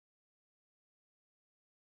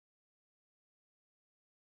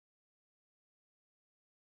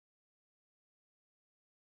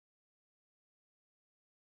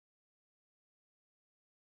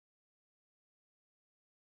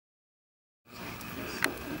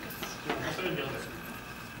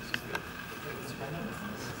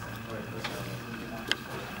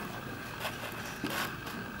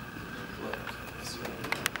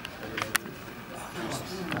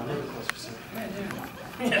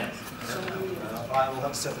I will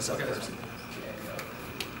have to set this up first.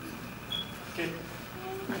 Okay.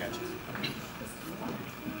 I got you.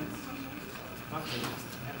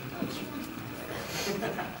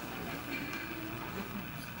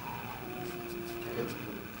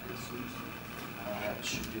 That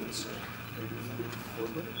should do it, sir.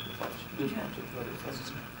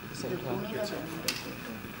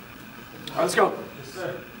 All right, let's go. Yes,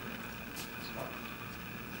 sir.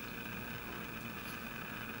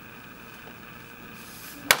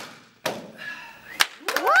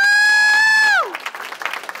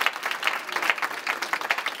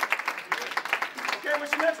 Okay,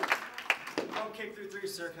 what's your metric? I'll kick through 3,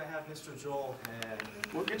 sir. Can I have Mr. Johl and...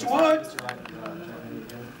 We'll get you wood. Mr.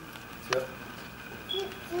 Yep.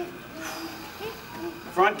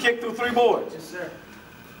 Front kick through 3 boards. Yes, sir.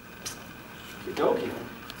 Okey-dokey.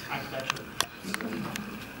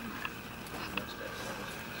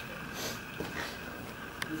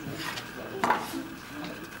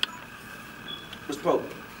 Mr. Pope.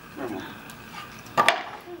 Come on.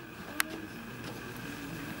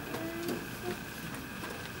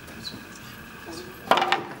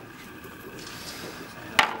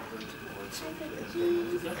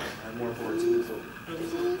 More boards in this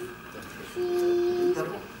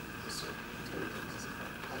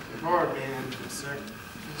Hard, man. Yes, sir.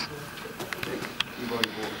 You brought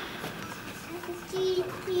your board.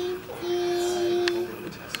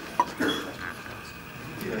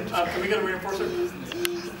 Can we get a reinforcer?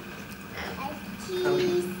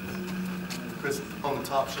 Chris, on the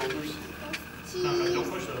top shoulders. No, don't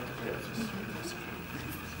push it.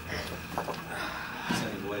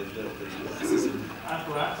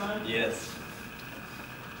 After that time? Yes.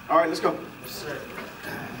 All right, let's go. Yes, sir.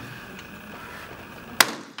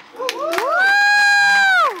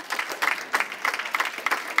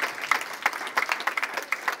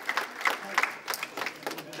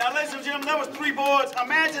 Now, ladies and gentlemen, that was 3 boards.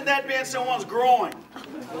 Imagine that being someone's groin.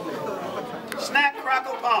 Snack,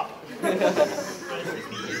 crackle, pop.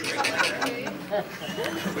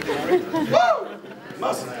 Woo!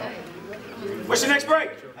 Muscle. What's your next break?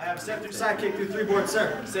 I have a step through side kick through 3 boards,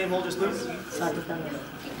 sir. Same holders, please.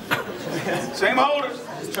 Same holders.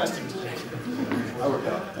 Just trust him. I work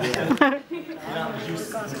out.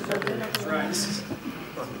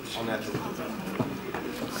 All natural.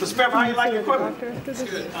 Mr. Pepper, how you like your equipment? It's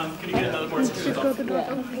good. Can you get another board?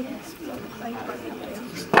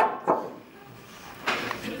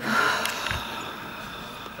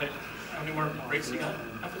 How many more breaks you got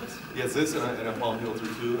after this? Yes, this and a palm heel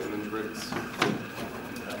through 2, and then bricks.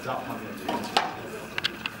 Drop on the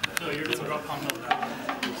So you're doing drop palm heel now.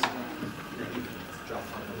 Drop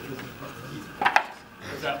on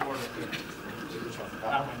Is that board?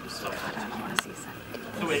 That one.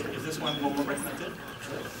 So wait, is this one more break than it?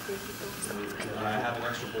 I have an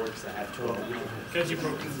extra board because I have 12. Because you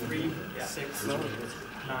broke 3, 6, 9.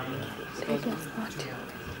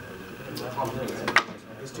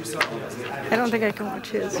 Let's do something else. I don't think I can watch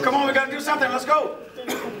his. Come on, we gotta do something. Let's go.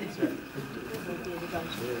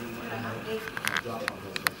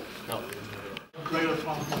 No. Regular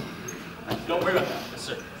palm. Don't worry about that. Yes,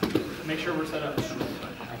 sir. Make sure we're set up.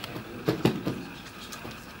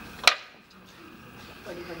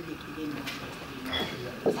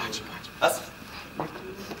 Watch. Us.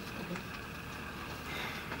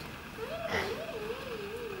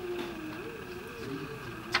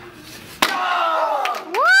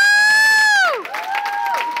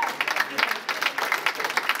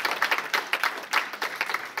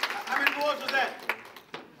 How many boards was that?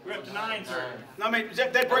 We're up to 9, sir. No, I mean,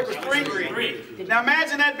 that break was 3? 3. Now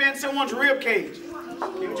imagine that being someone's rib cage.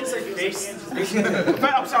 You would just say face.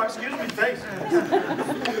 I'm sorry, excuse me, face.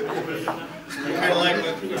 Kind of like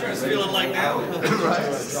what Trent's feeling like now.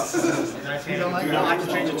 I can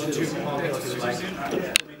change it to 2.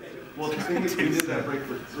 Well, the thing is, we did that break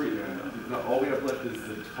for 3, man. Now, all we have left is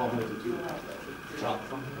the palm heel to 2. Drop.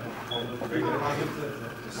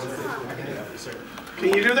 Can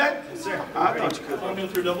you do that? Yes, sir. I thought you could. Palm heel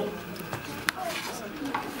through double.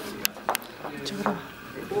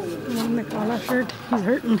 The one with collar shirt, he's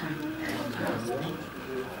hurting.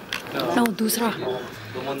 No, dusra.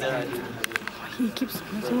 The one that I do. He keeps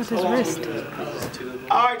messing with his wrist.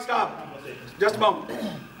 All right, stop. Just a moment.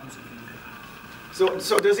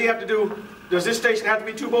 So does he have to do, does this station have to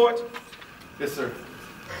be 2 boards? Yes, sir.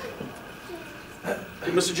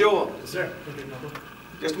 Hey, Mr. Johl, Yes, sir.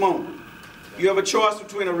 just a moment. You have a choice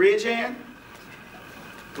between a ridge hand,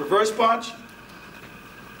 reverse punch.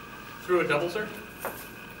 Through a double, sir?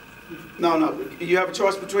 No. You have a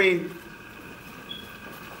choice between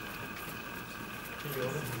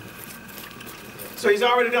So he's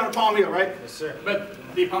already done a palm heel, right? Yes, sir. But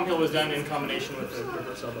the palm heel was done in combination with the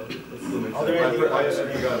reverse elbow. I'll do it.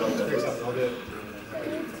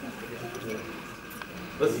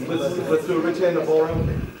 Let's do a rich hand and a ball round.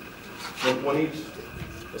 One each.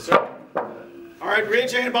 Yes, sir. All right,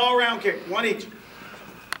 ridge hand, ball round kick, one each.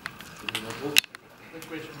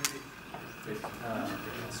 Which way should we be?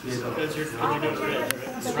 Because you're doing it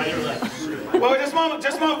right. Right or left? Well, just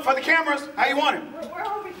a moment, for the cameras, how you want it? We're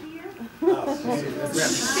over here.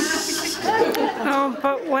 Oh,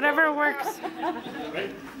 but whatever works.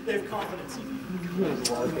 Right? They have confidence.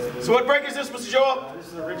 So what break is this, Mr. Johl? This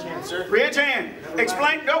is a rich hand, sir. Ridge hand.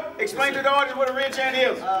 Explain to the audience what a ridge hand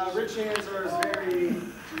is. Rich hands are a very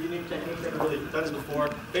unique technique. Never really done this before.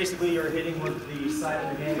 Basically, you're hitting with the side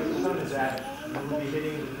of the hand where the thumb is at. You will be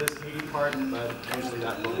hitting this meaty part, but usually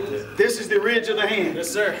that won't hit. This is the ridge of the hand. Yes,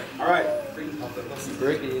 sir. All right. Remember,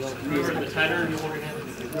 the tighter you hold your hand,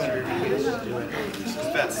 the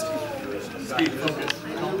Best. speed, focus.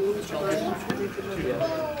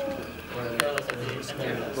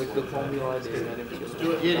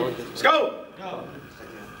 Do it. Let's go.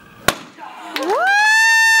 Woo!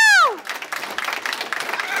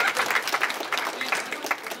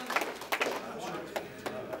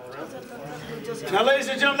 Now, ladies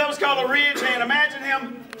and gentlemen, that was called a ridge hand. Imagine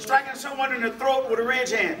him striking someone in the throat with a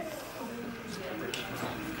ridge hand.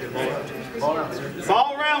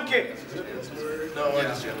 Ball round kick.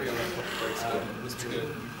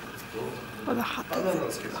 Oh, the hot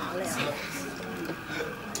dog.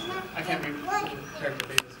 I can't read character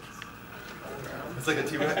babies. It's like a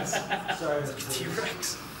T-Rex.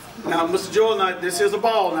 T-Rex. Now, Mr. Johl, now this is a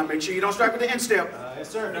ball. Now, make sure you don't strike with the instep. Yes,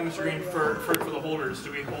 sir. Now, Mr. Green, for the holders,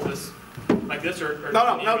 do we hold this like this or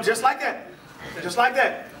No, just like that. Just like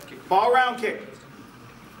that. Ball round kick.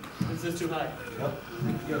 Is this too high?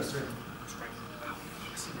 Go, sir.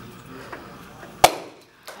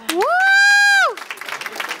 Woo!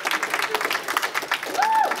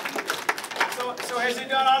 So has he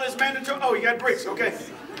done all his mandatory? Oh, he got bricks. Okay.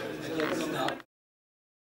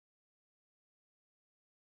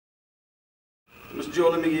 Mr.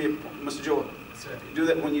 Johl, let me give you, Mr. Johl. Do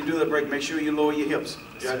that when you do that break. Make sure you lower your hips.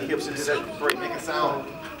 Drive your hips into that break. Make a sound.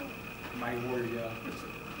 My warrior.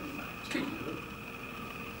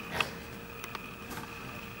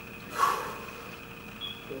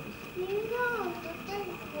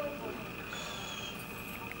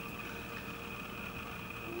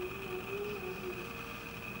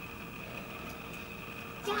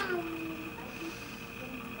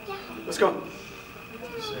 Let's go.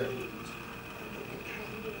 Sir.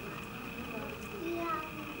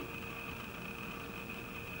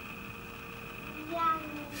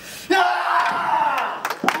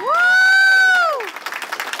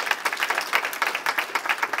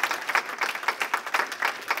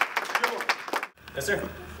 Yes, sir.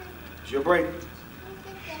 It's your break.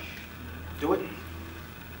 Do it.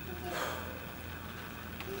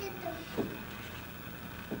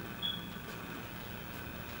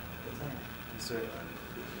 Yes, sir.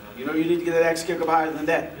 You know you need to get that axe kick up higher than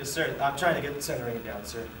that. Yes, sir. I'm trying to get the centering it down,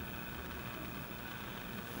 sir.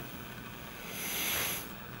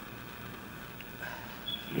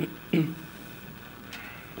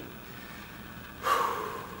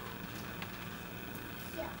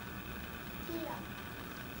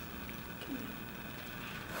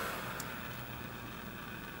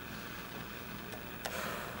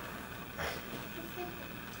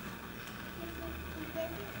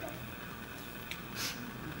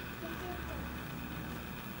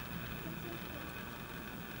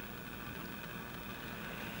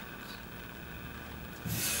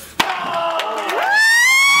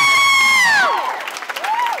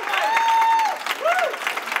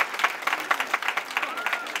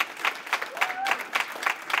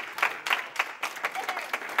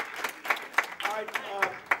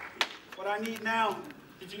 What I need now.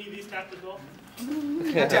 Did you need these tapped as well?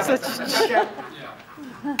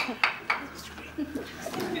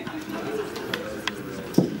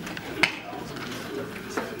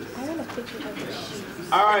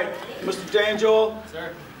 All right, Mr. Dan Johl,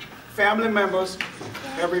 Sir. family members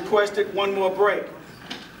have requested one more break.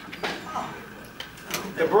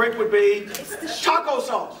 The break would be taco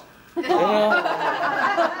sauce.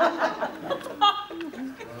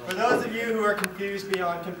 For those of you who are confused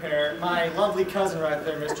beyond compare, my lovely cousin right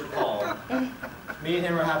there, Mr. Paul, me and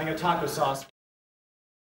him are having a taco sauce.